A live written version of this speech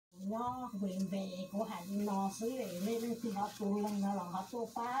nó về về của hành nó xứ về lên thì họ tu lên nó là họ tu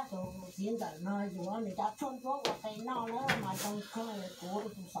phá rồi diễn giải nó rồi người ta trôn phố của thầy nó nữa mà trong cái của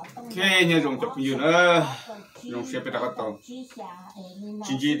tụ sở cái như dùng chụp như nữa dùng xe bị đặt tàu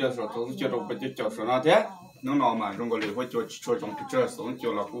chỉ được rồi tôi chưa được bây giờ số nào thế nó nào mà dùng cái liệu phải cho trong cái chơi sống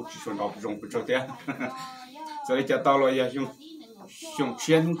cho là cũng chỉ số nào dùng cái chơi thế rồi cho tao là dùng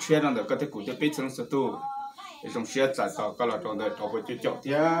xe rằng được cái thứ cụ thể biết xong sự tu dùng xe chạy tàu cái là trong đời tàu phải chơi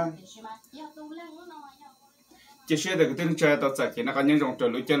thế chỉ xe được cái tiếng chơi tao chạy thì nó có những dòng trời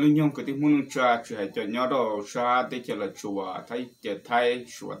lối chơi lối nhung cái tiếng muốn chơi chỉ hay chơi nhau đâu xa tới chơi là chùa thấy chơi thay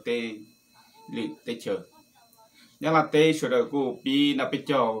chùa tê lì tới chơi nhớ là tê sửa đời của pi là bây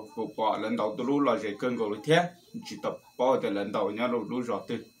giờ của bỏ lần đầu tôi lúc là dễ cơn gọi thế chỉ tập bỏ từ lần đầu nhớ lúc lúc rồi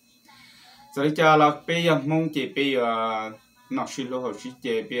từ rồi cha là bây giờ mong chỉ bây giờ nó xin lỗi họ chỉ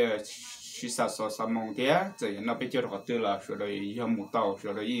chỉ bây giờ chỉ sa mong thế rồi nó bây giờ họ từ là sửa đời giờ một tàu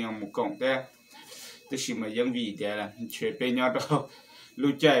sửa đời giờ một cổng thế tôi xin mà dân vì thế là chuyện bây giờ đó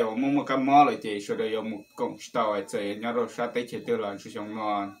lúc chạy ở một cái mỏ lại thì sửa đời giờ một cổng tàu ấy rồi nhớ rồi sao tới chỉ từ là chỉ trong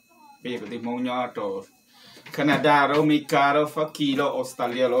nó bây giờ thì mong nhớ rồi Canada rồi Mỹ rồi Pháp Kỳ rồi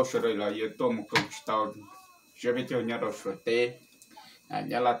Australia rồi rồi là yếu tố một công tàu chưa biết cho nhau rồi rồi tê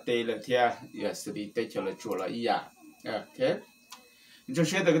nhà là tê là thia giờ xử lý tê cho là chùa là ý à ok cho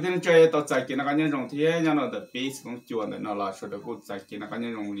xe từ cái tiếng chơi tàu chạy kia nó có những dòng thia nhau là the base cũng chùa này nó là rồi được cũng chạy kia nó có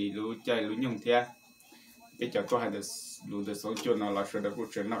những dòng lì lú chạy lú nhung thia bây giờ tôi hay được lú được sống chùa nó là rồi được cũng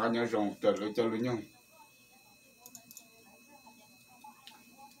chơi nó có những dòng từ lú cho lú nhung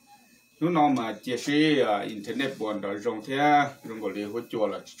lúc nào mà chia sẻ internet buồn đó dùng thế dùng cái liệu hỗ trợ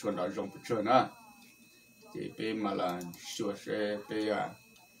là chuẩn đó dùng chuẩn á thì bên mà là sửa xe bên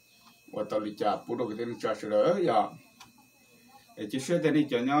và tao đi chợ bút đồ cái tên chợ sửa ya chia sẻ tên đi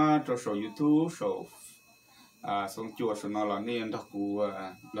cho nhau cho số YouTube số xong chùa số nào là nên đọc của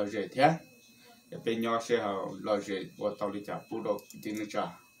lời dạy thế bên nhau sẽ học lời dạy và tao đi chợ bút đồ cái tên chợ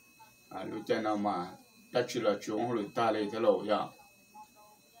lúc chơi nào mà đã chỉ là chúng người ta lấy thế lộ ya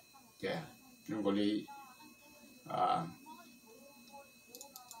yeah, chúng có lý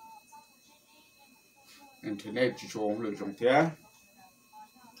internet chỉ cho người dùng thế,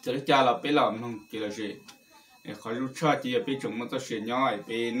 cho nên cha là bây làm không kia là gì, khỏi lúc trước thì bây chúng nó sẽ nhỏ,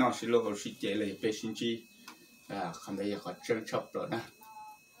 bây nó sẽ lâu sẽ chế lại, bây sinh chi, không đấy khỏi tranh chấp rồi nè,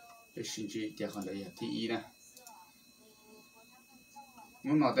 bây sinh chi thì không đấy thì ý nè,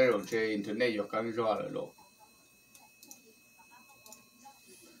 muốn nói tới rồi trên internet có cái rõ rồi lộ.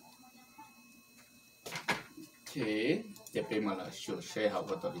 Thế tiếp đến mà là sửa xe học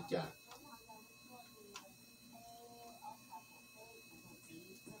vào tàu đi chợ.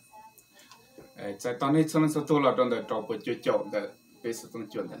 Tại tao này xong rồi tôi là trong đời trò của chơi chọn để bây giờ tôi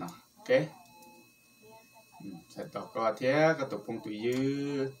chuyển thế nào, ok? Tại tao có thế cái tổ phong tụi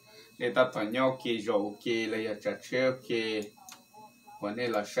dư để tao tao nhau kia rồi kia là chặt treo kia, và này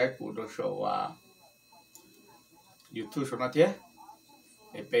là sách của đồ sổ YouTube số nào thế?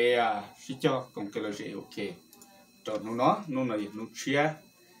 Để bây giờ cho công cái là gì ok. Cho nó là nó chia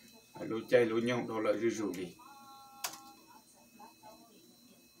lú chay lú nhông đó là rủ đi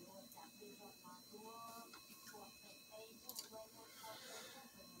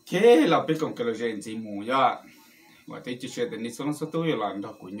thế là biết còn cái là gì mù ya và thế chỉ sẽ đến đi xuống số tuổi là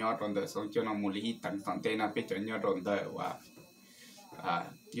đó của nhau trong đời sống cho nó mù lý tận tên là biết cho nhau trong đời và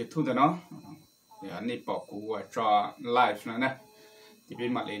YouTube đó nó anh đi bỏ của cho live nữa nè thì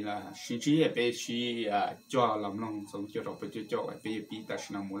bên mặt này là sinh trí ở bên chi cho làm nông sống cho rồi bên cho ở bên bị ta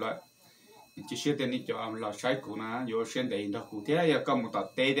sinh một loại chỉ sẽ tên đi cho là sai của nó vô sen để đó cụ thể là có một tờ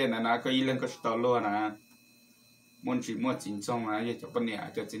tê đây là có ý lên có tờ luôn à muốn chỉ muốn chính xong à giờ cho bên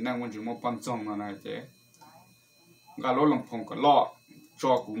này cho chính năng muốn chỉ muốn ban xong là này thế gà lỗ lòng phong có lọ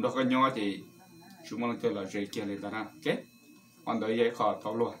cho cũng đó có nhau thì chúng mình chơi là dễ kia lên đó nè ok còn đấy vậy khó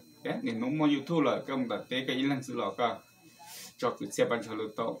thấu luôn ok nên nó mua YouTube là cái một tờ tê cái ý lên sự là có cho cứ xe bán cho lô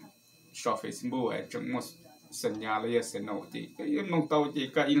tàu cho Facebook ấy trong một sân nhà là sẽ nổi thì cái nông tàu thì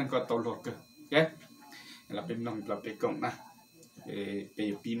cái là có tàu lột cơ, ok là bên nông là bên cộng nè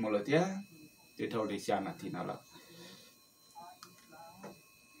để pin một lần thế để thâu để xa là thì nào là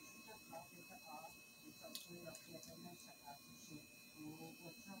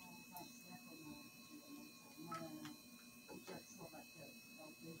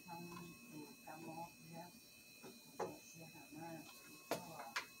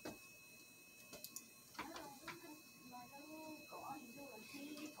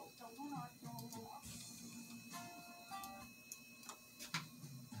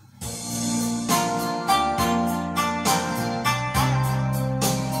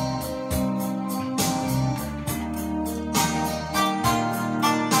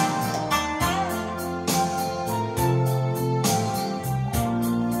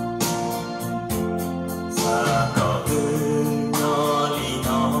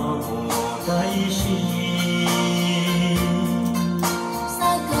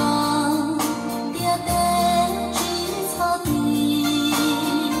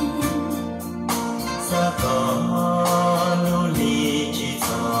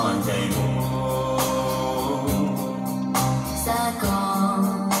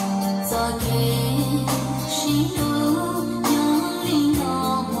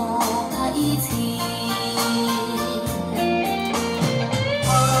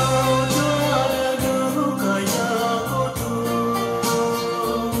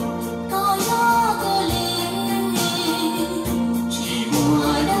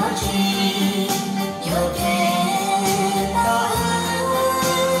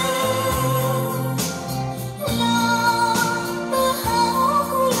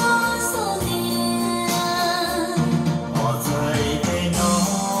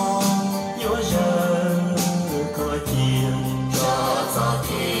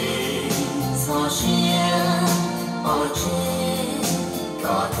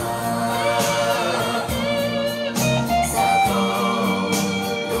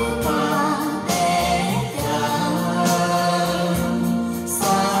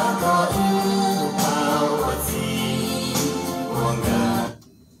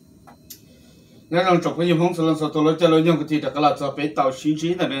nhớ rằng chụp cái gì không sờ tôi lấy cho lấy nhau cái thì đặc là cho bé tàu xí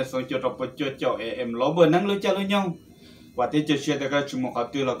xí là nên xong cho chụp cho em Lobert nắng lấy cho lấy nhau và thế cho xe đặc chỉ một cái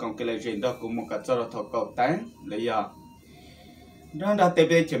tư là còn cái là gì đó cũng một cái cho thọ cầu tán lấy giờ đó đã tiếp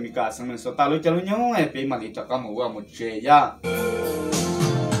đến chừng cả sang mình số ta lấy cho lấy nhau em bé mà đi cho con một chế ya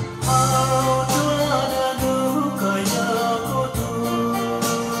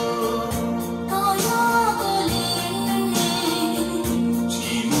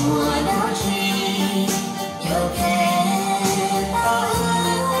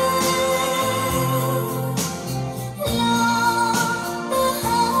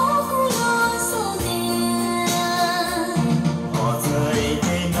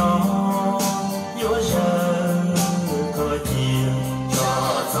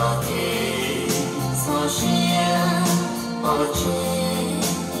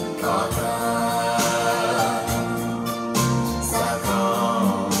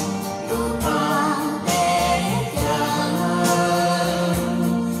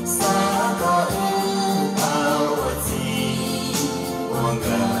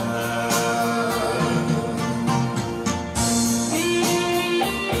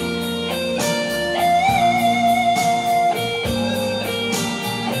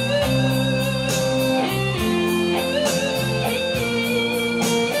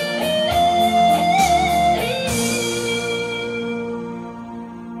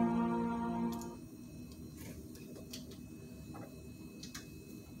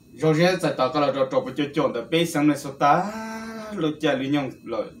rồi sẽ tại tao cái là cho chụp cho chọn để bé sang này số ta lúc chơi luyện nhung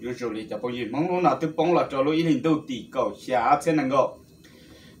rồi rồi đi chụp bao nhiêu mong lúc nào tôi bóng là cho lúc ý định đầu tỷ cầu xả trên năng够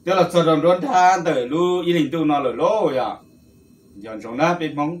tức là cho đồng đoàn than từ lúc ý định đầu nó là lỗ ya dọn trong đó bé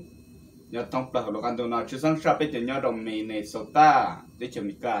mong nhớ thông là lúc ăn đầu nó chưa sang sắp bé cho nhớ đồng mì này số ta để cho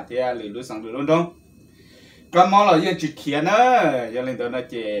mình cả thì là lúc sang được luôn đâu cái món là gì chỉ kia nữa giờ lên đó là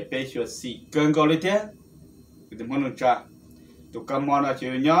chỉ bé sửa xị cơn câu lên thế thì món nó cha tụi con món là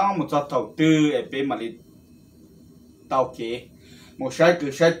chịu nhớ một số đầu tư ở bên mà đi tàu kế một sai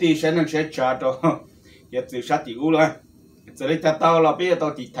cứ sai tí sai năng sai trả đó giờ từ sát thì u rồi giờ lấy tao là bây giờ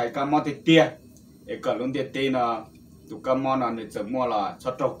tao thì thấy con món thì tia ở cả luôn tiền là tụi con món là để giờ mua là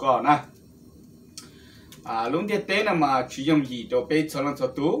cho trâu con nè luôn tiền là mà chỉ dùng gì cho bé cho nó cho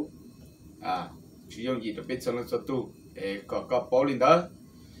tú chỉ dùng gì cho bé cho nó cho tú có bảo lên đó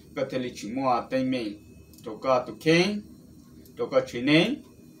có thể là chỉ mua tên mình tụi con tụi kén tôi có chuyện này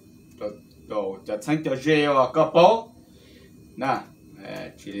tôi cho sang cho dễ và có bố nè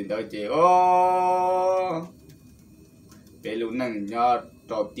chỉ đến đó chị ô bé lúc nâng nhớ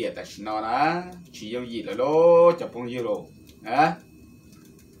trò tiệt tại nó đó chỉ dùng gì là lô chụp phong nhiêu rồi hả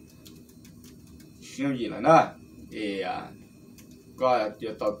chỉ dùng gì là nó thì có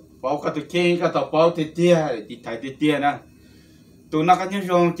giờ tao báo cái tụi kia cái tao báo thì thấy tia nè tụi nó có những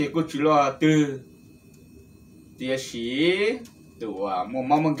dòng chỉ có chỉ là từ tia sĩ tụi mua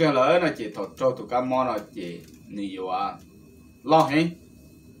mắm cái lỡ nó chỉ thọ cho tụi cá món nó chỉ nhiều lo hết,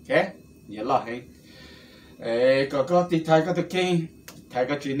 ok, nhiều lo hết, có thì thay cái kia thay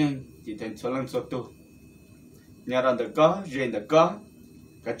cái chuyện này chỉ thành số lần số tu, nhà rằng được có, riêng được có,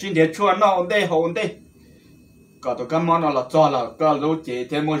 cái chuyện để chua nó ổn đây ổn đây, có tụi cá món nó là cho là có lúa chỉ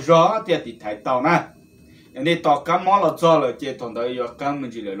thêm một gió thì thay tàu nè, nên tàu cá món là cho là chỉ thằng đấy có cam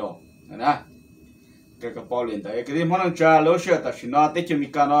mình chỉ lấy lo, nè. Cái bao liền đấy cái món ăn cha lối xưa ta chỉ nó tết chừng mình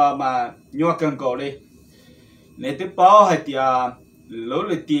nó mà nhua cân cổ đi nếu tết bao hay thì lốiเ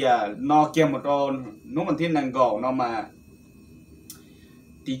ลยthì nó kia một đòn nó mình thiên năng gạo nó mà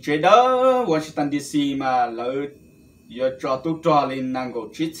thì chế đó Washington DC mà lối giờ cho tu cho lên năng gạo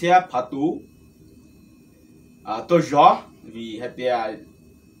chít xe phá tú tôi rõ vì hay thì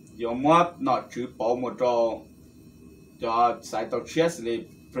giờ mua nó chữ bảo một đòn cho sai tàu chess lên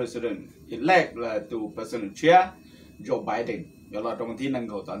president elect là từ president chair Joe Biden đó là trong thiên năng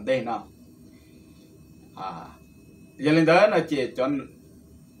cầu toàn đây nào giờ lên đó là chỉ chọn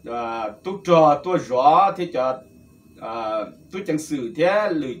tôi rõ thì cho tôi chẳng xử thế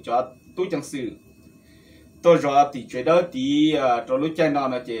lựa chọn tôi chẳng xử tôi rõ thì chuyện đó thì trong lúc chơi nó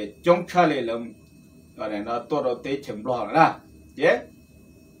là chỉ chống trả lại làm rồi này nó tôi đầu tiên chấm lo nè chứ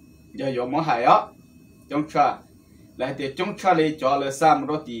giờ dùng món hải á chống trả lại thì chống trả lại cho là sao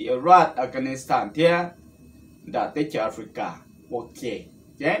đó thì Iraq, Afghanistan thế đã tới cho Africa, ok,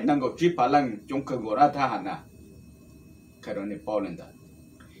 chứ năng够chỉ phá lần chống cơn của nó tha hẳn à, cái đó này Poland đó,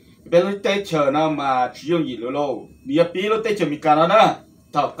 bây giờ tới chờ nó mà chỉ dùng gì lâu, nhiều pi lúc tới chờ mình cả nó nè,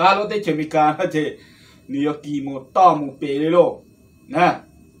 thảo cá lúc tới chờ mình cả nó thì nhiều kỳ một to một bể luôn, nè,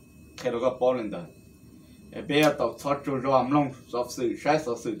 cái đó có Poland đó, bây giờ tàu thoát trôi ra long, sắp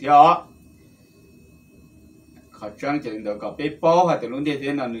xử theo họ trang chỉ được có bếp bao hay là luôn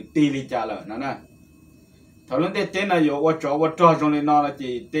thế nào tì li trả lời nó nè thảo luận tên là yo wa cho trong này nó là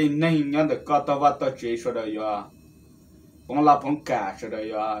chỉ tên nên nhớ được có tao vắt tao chỉ số đời yo phong la phong cả số đời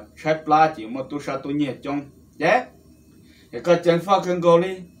yo trái pla chỉ một tu sa tu nhiệt trong nhé để có chân pha cân gò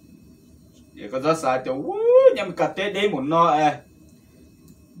đi để có giá sai cho nhắm cả tết đấy một nó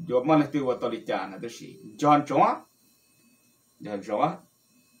yo mà là tiêu vào tao đi trả là cái gì John chó giờ chó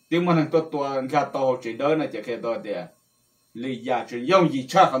tiêu mà là tôi gạt tao chỉ đỡ là chỉ cái đó để lý giải chuyện dùng gì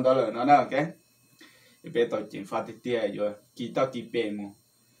chắc hơn đó là nó nè cái bây giờ chuyện phát tiền rồi kỳ tao kỳ bền mà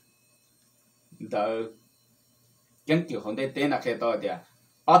đỡ cái kiểu hôm nay tên là cái đó để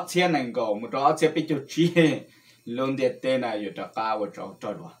ở trên này có một chỗ ở trên bị chụp chi luôn để tên này rồi cho cao và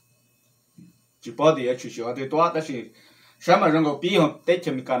cho rồi chỉ bảo để chỉ cho tôi toa đó là sao mà rong có bị hôm tết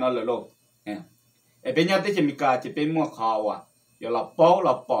chỉ mình cả nó là luôn bây giờ tết chỉ mình cả chỉ bên mua khao rồi là bỏ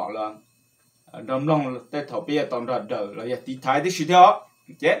là đồng lòng tết thọ bây giờ toàn ra đời là tí thái tí xí theo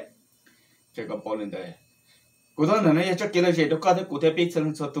chết chỉ có bỏ lên đây cụ thể là nó chắc cái là gì đó có thể cụ thể biết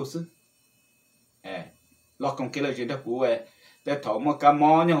chân số tu sư lo còn cái là gì đó cụ tết thọ mà cá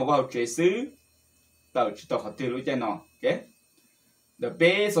mò nhưng mà vào chế xứ tao chỉ tao học tiêu lúc chơi nó chết để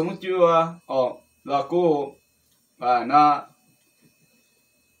bé sống chưa là cô và nó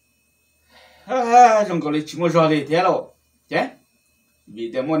trong cái chỉ mua rồi thì thế rồi chết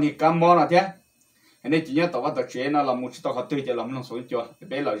vì để mua thì cá mò là thế nên chỉ nhớ tao bắt đầu chế nó là một chút tao học tiêu cho làm nó sống chưa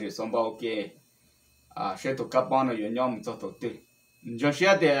bé là gì sống bao kia sẽ tụ cá mò nó dùng nhau một chút tụ tiêu giờ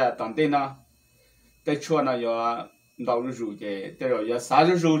sẽ để tận tên nó để cho nó giờ đào rú chế để rồi giờ xả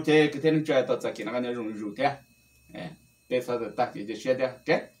rú chế cái thế nó chơi tao sẽ kỹ năng cái rú thế để sao được tác thì sẽ thế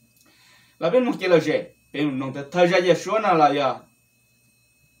chết là bên một cái là gì bên một cái thời gian giờ số nó là giờ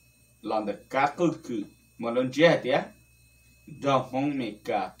làm được cá cứ mà lần chế thế đó mong mình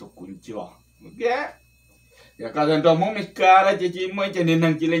cả tụ cuốn cho ok giờ cả dân đó mong mình cả là chỉ mới cho nên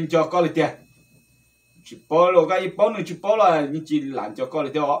thằng chỉ lên cho có được tiền chỉ bỏ rồi cái bỏ nữa chỉ bỏ là chỉ làm cho có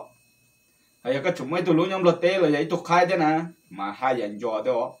được đó hay cái chúng mấy tụ lúa nhóm lót té là vậy tụ khai thế nè mà hai dân cho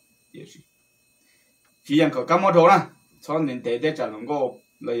đó chỉ dân có cam đồ nè cho nên té để trả lương cô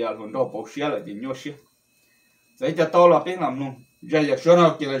là giờ lương đó bổ sung là thì nhiều xíu vậy cho to là biết làm luôn giờ số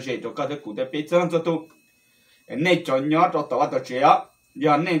nào kia là gì cho các cái cụ thể biết cho tôi nên cho nhớ cho tao tao chế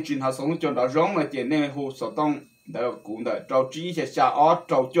giờ nên chuyện họ sống cho nó giống là chỉ nên hồ sơ tông để cũng để trâu trí sẽ xa ở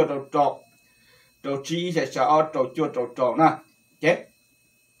trâu chưa trâu trí sẽ xa ở trâu chưa trâu nè chết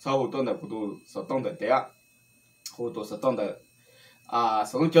sau hồ tông để cụ tu sơ tông để thế hồ tu sơ tông để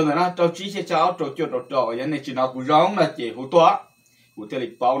sống cho nó trâu trí sẽ xa ở trâu chưa trâu giờ nên chuyện họ cũng giống là chỉ hồ tua hồ tiêu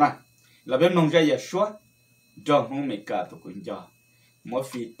lịch bao nè là bên nông gia giờ số trong không mấy cả tụi cũng cho mỗi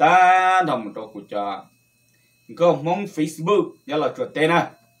phi ta đồng đồ của cho có mong Facebook giờ là chuột tên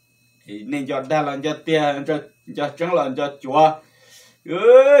à thì nên cho đa là cho tiền cho trắng là cho chùa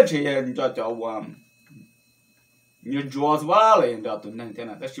thì cho như chùa quá là cho tụi năng thế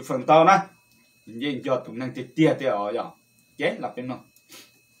nào đó là phần tao nè nhưng cho tụi năng thì tiền ở giờ chết là bên nó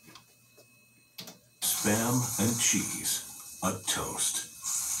Spam and cheese, a toast.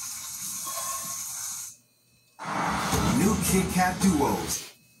 New Kit Kat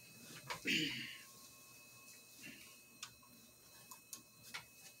duos.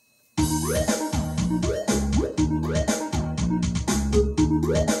 Hãy subscribe cho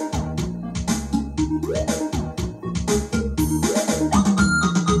kênh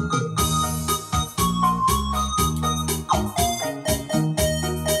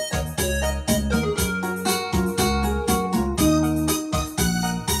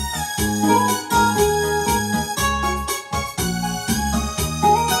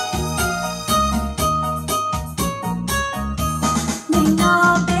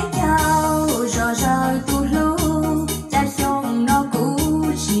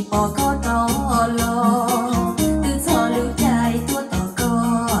Ghiền Mì Gõ để không bỏ lỡ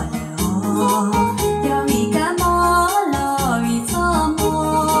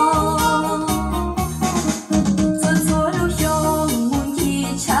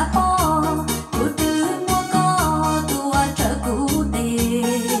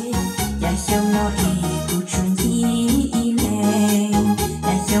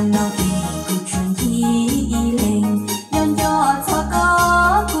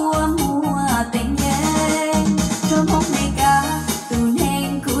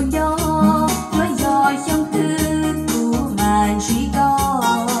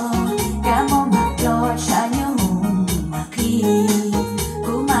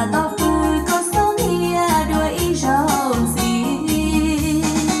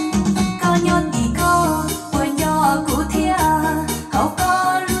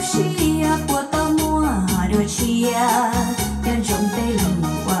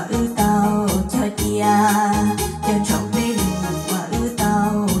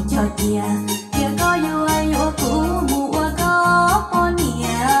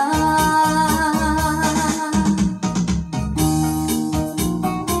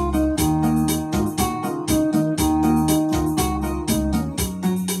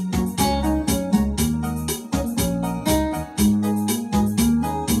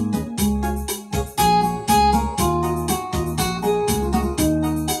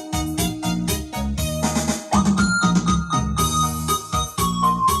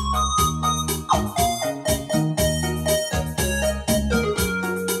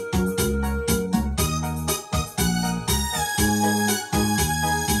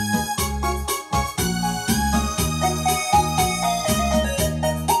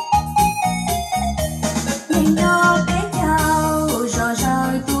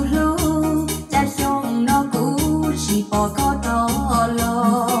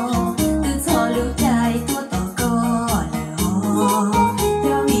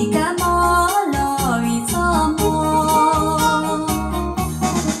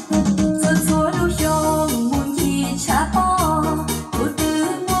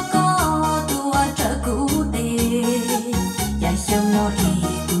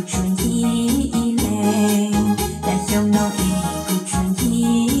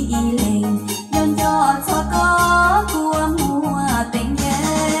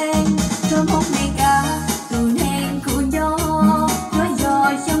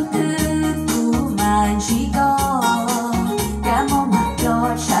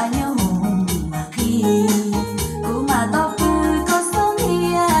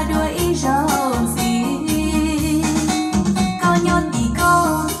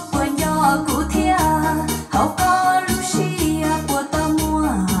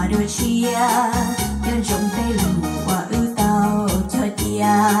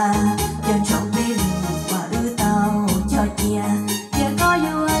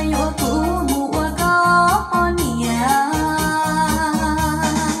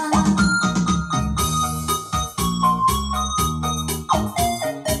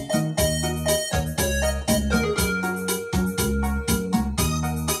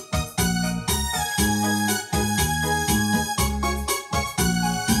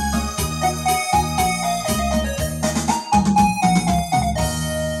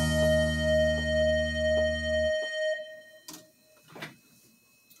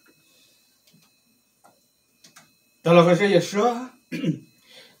đó là cái gì số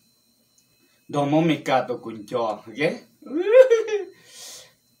đồ món mì cá tôi cũng cho ok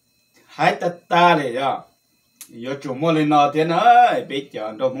hai ta này đó giờ chủ mua lên nó thế nữa bây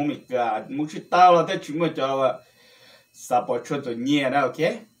giờ đồ món mì cá muốn chỉ tao là thế chúng mới cho sao bỏ cho tôi nhẹ đó ok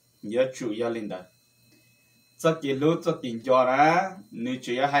giờ chủ giờ lên đó chắc cái lúc chắc tiền cho đó nếu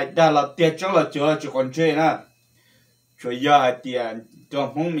chỉ hai ta là tiền cho là cho chỉ còn chơi nữa cho giờ hai tiền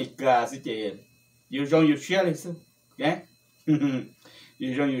đồ món mì cá sẽ chơi yêu trong yêu share đi sao ok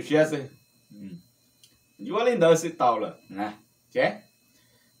yêu trong yêu share sao yêu lên đó sẽ tao rồi nè ok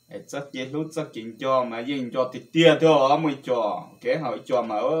chắc cái lúc chắc tiền cho mà yên cho thì tiền thôi mới cho ok họ cho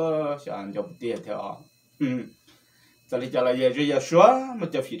mà chẳng cho tiền thôi cho nên là giờ giờ xóa mà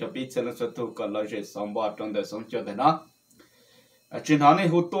cho phi tập biết là số thu còn là sẽ sống bao trong đời sống cho thế nó chuyện họ này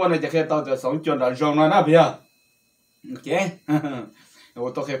hút tua nàyจะแค่tao đời sống cho là rong nó nè bây giờ ok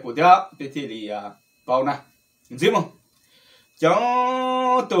hút tua cái cụ thể thì thì bao nè gì mà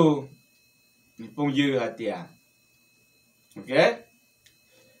cháu tu bông dư hạt tiền ok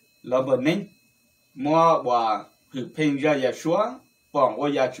là bên này mua và thử phim ra giờ xóa bằng qua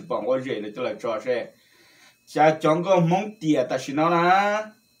giờ chụp bằng qua rễ để cho lại cho xe cha chọn cái món tiền ta xin nó là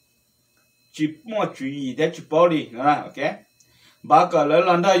chỉ mua chú ý để chụp bao đi nữa ok bà cái lời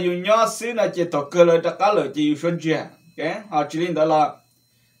lần đó yêu nhau xí là chỉ tổ cái lời tất cả lời chỉ yêu xuân chưa ok họ chỉ linh đó là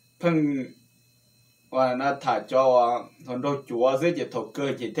phim và nó thả cho thằng đâu chúa sẽ chỉ tổ cái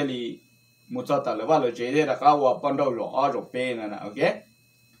chỉ thế li một số tài liệu và lời chỉ thế là các họ ban đầu rõ rồi bên này ok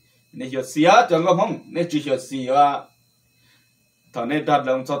nếu hiểu xí á chọn cái món nếu chỉ hiểu xí á thằng này đặt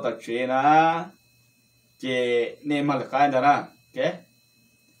lòng cho tài chế na chỉ nên mà là cái đó nè ok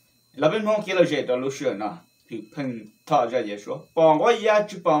là bên mong kia là gì đó lúc xưa nè thì phun thọ ra vậy số bằng cái gì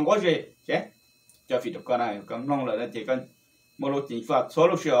chứ bằng cái gì ok cho phi được cái này cái mong là chỉ cần một lúc chính pháp số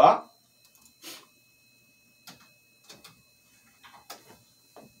lúc xưa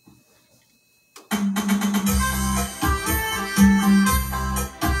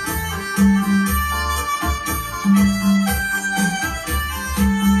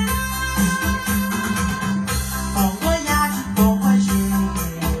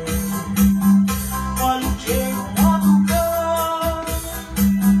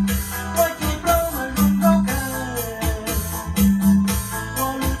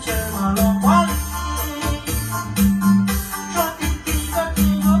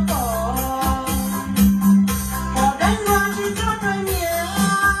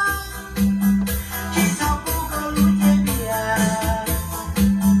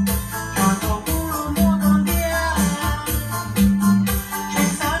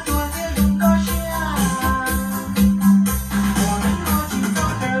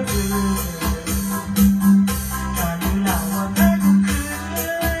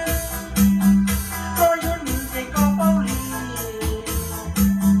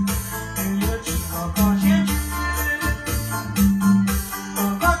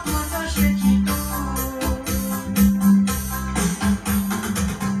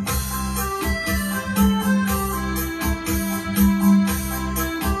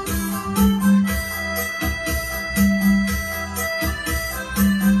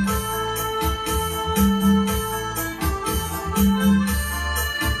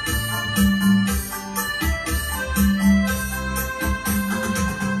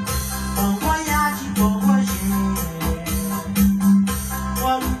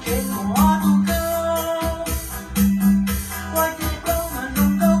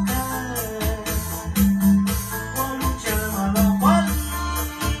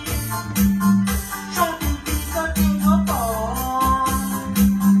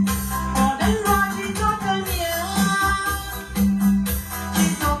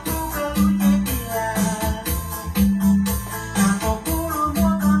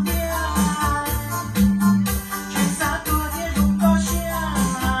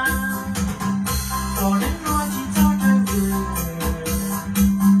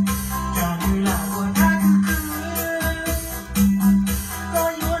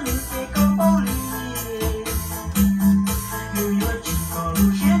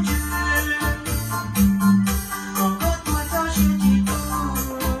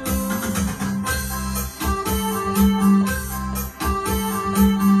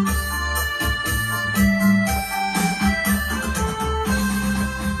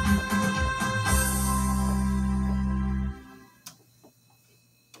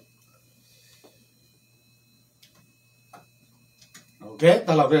ok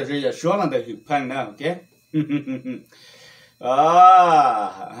ta làm việc gì giờ số là để hiểu phăng nè ok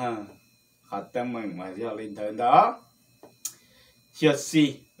hạt tâm mình mà giờ lên tới đó hiểu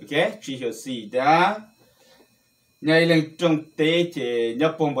gì ok chỉ hiểu gì đó nhảy lên trong tế thì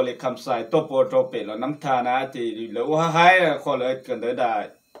nhấp bông bò lệ cầm sai tô bò trâu bể là nắm thà na thì lỡ hai khó lỡ cần tới đại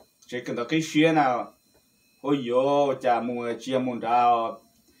chỉ cần tới cái xuyên nào ôi yo cha mua chia mua đào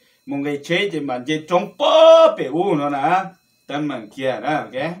mua cái chế thì mình chỉ trong bò bể u nó nè tấm mình kia nè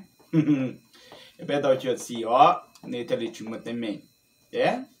ok bây giờ chuyện gì đó nên thì chúng mình mình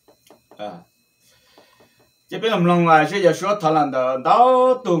yeah chỉ biết làm lòng lại sẽ giờ số thằng làm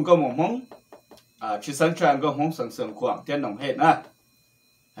đó tuôn có một món chỉ sẵn sàng có món sẵn sàng khoảng tiền nông hết nè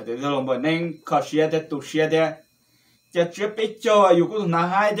thì rồi mình nên khó xia để tu xia để chỉ chưa biết cho yêu cô nào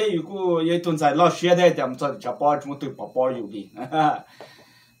hay để yêu cô yêu tuần sai lo xia để làm sao cho bao chúng tôi bao yêu đi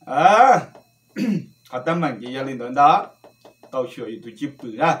họ tâm mình chỉ lên đến đó tao sửa yêu tôi chịu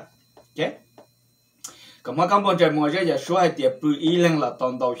bự ra ok còn mà các bạn trẻ mua giờ số hai tiệp bự ý lên là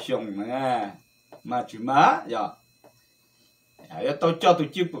toàn tao xong nè mà chỉ má giờ tao cho tôi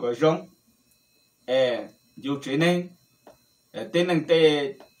chịu bự rong dù chỉ nên tên năng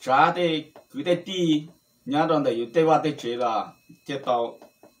tê trả tê cứ tê ti nhớ rằng để dù tê qua tê chỉ là tê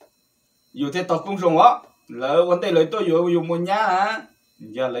tao cũng rong á lỡ vấn đề lỡ tôi dù một nhá hả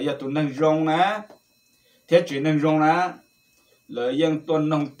giờ lấy giờ tôi năng rong nè thế chỉ năng rong nè lỡ dân tuần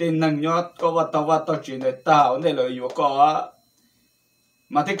nông tên năng nhót có vào tao chỉ để tao vấn đề lỡ dù có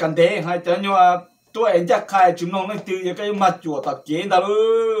mà thế cần thế hai cháu nhau tôi anh chắc khai chúng nó từ cái mặt chuột tao kiến đâu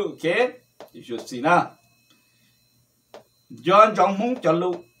ok thì gì nè John trong muốn cho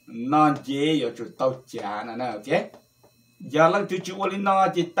lúc non chế ở chỗ tàu trả nè ok giờ lần thứ chú lên nó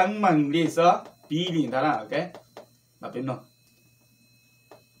chỉ tăng bằng đi sao bí liền thế nào ok là bên nó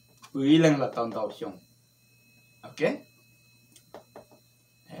bí lên là tàu xong ok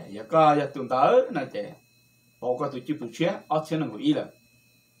giờ có giờ tuần tới nè chị bao có tụi chú tụi chết ở trên là một ý là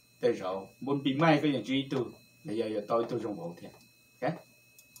tới rồi muốn bị may cái gì chú ý tôi giờ tôi trong bộ thế ok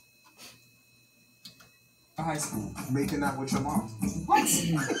high school making out with your mom. What?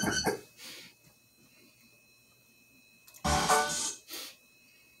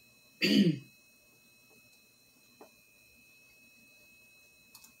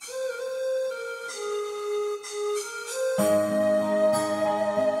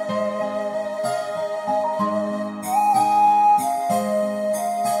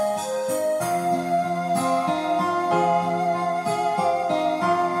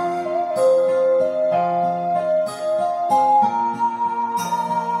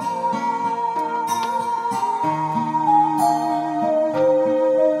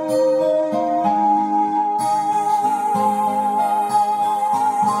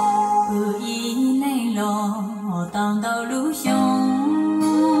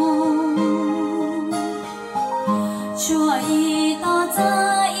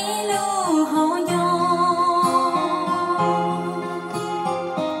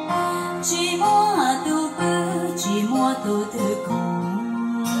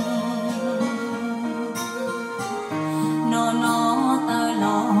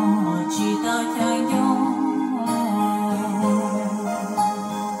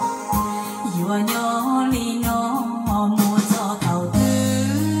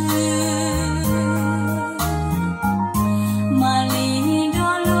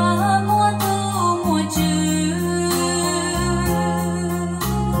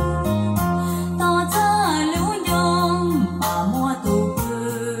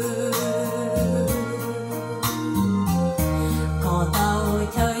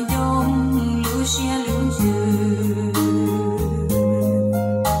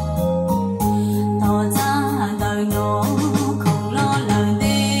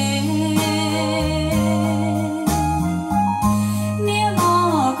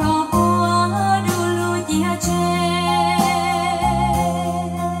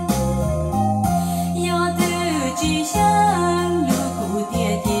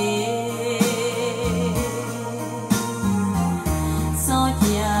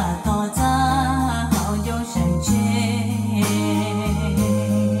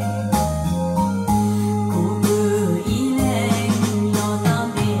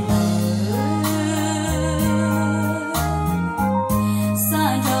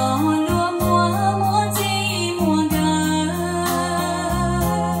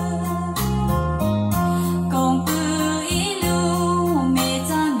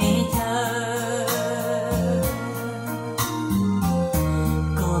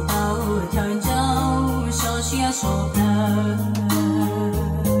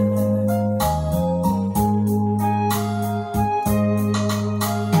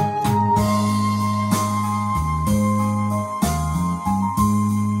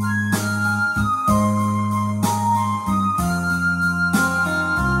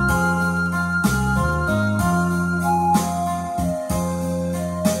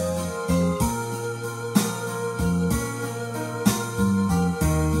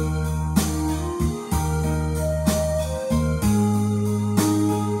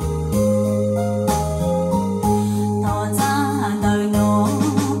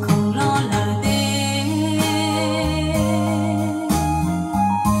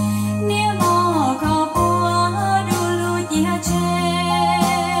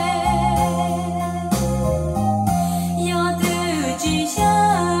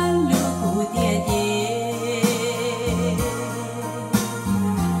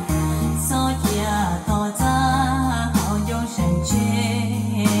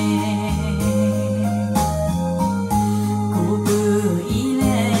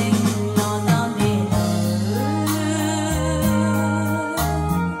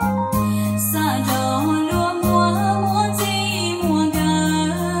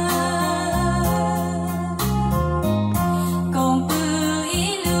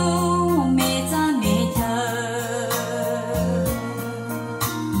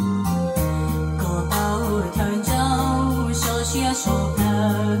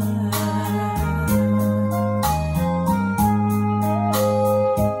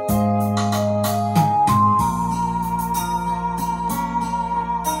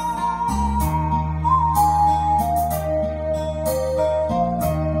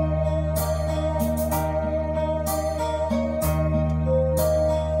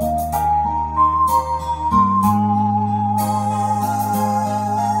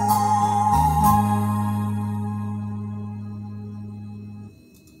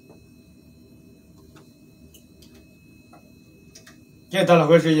 cái đó là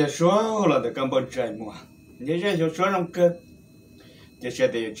cái gì số là để cầm bông trái mua như vậy số số trong cơ cái xe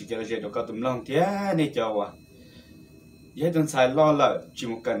thì chỉ cái gì đó có tụm lòng thế này cho à vậy đừng xài lo là chỉ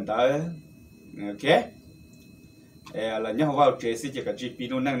một cần đó ok là nhau vào chế sẽ chỉ cả chỉ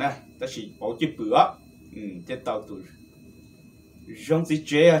pin năng nè ta chỉ bảo chỉ bữa thế tao tụi trong gì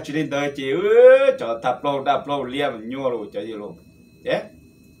chế chỉ đến đời chế cho đạp lâu liam nhua rồi cho gì luôn thế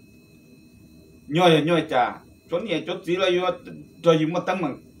nhua chả chỗ này chỗ gì là nhua cho gì mà tấm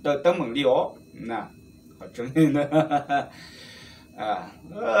bằng liều nè họ cho nên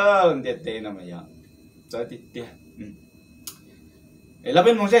để nào mà giờ cho tiền là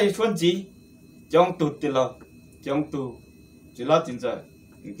bên mong sẽ chuẩn gì trong tụt tiền lo trong tụ chỉ lo tiền giờ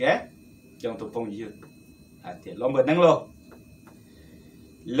ok trong tụ phong dư thì lo mình năng lo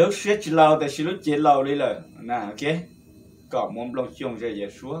lúc sẽ chỉ lo để chỉ lúc chỉ lo đi là nè ok có mong lòng chung rồi giờ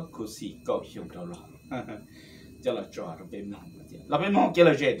xuống cứ xì cầu chung đâu lo cho là trò rồi bên lòng là bên mong chỉ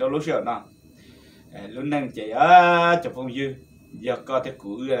là gì đâu lúc sau nè lúc năng chỉ cho phong dư giờ có thể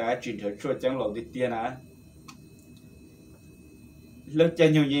cũ chuyển thời cho chẳng lo đi tiền à lúc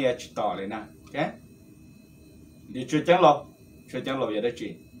chơi nhiều như chỉ tỏ lại nè ok đi chơi chẳng lo vậy đó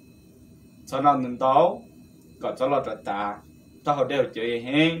chị sau đó mình đấu còn sau đó trả ta họ đều chơi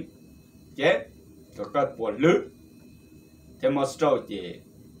hen chết có cái buồn lướt thế mà sau chị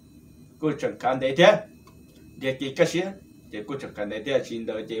cô chẳng can đấy thế để chị cái gì để cô chẳng can đấy thế xin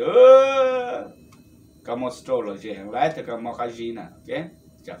đợi chị có một sau là chị hàng lái thì có một cái gì nè ok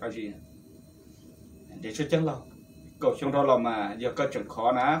chả cái gì để chơi chẳng lo cậu trong đó là mà giờ có chẳng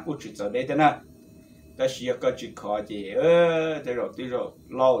khó nè cô chỉ giờ đấy thế nào ta chỉ có chỉ khó gì thế rồi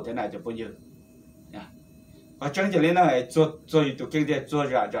lâu thế này cho bao nhiêu nha và chẳng chỉ lên là做一度经济做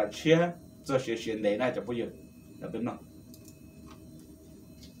chia chia chia này cho bao nhiêu là bên nào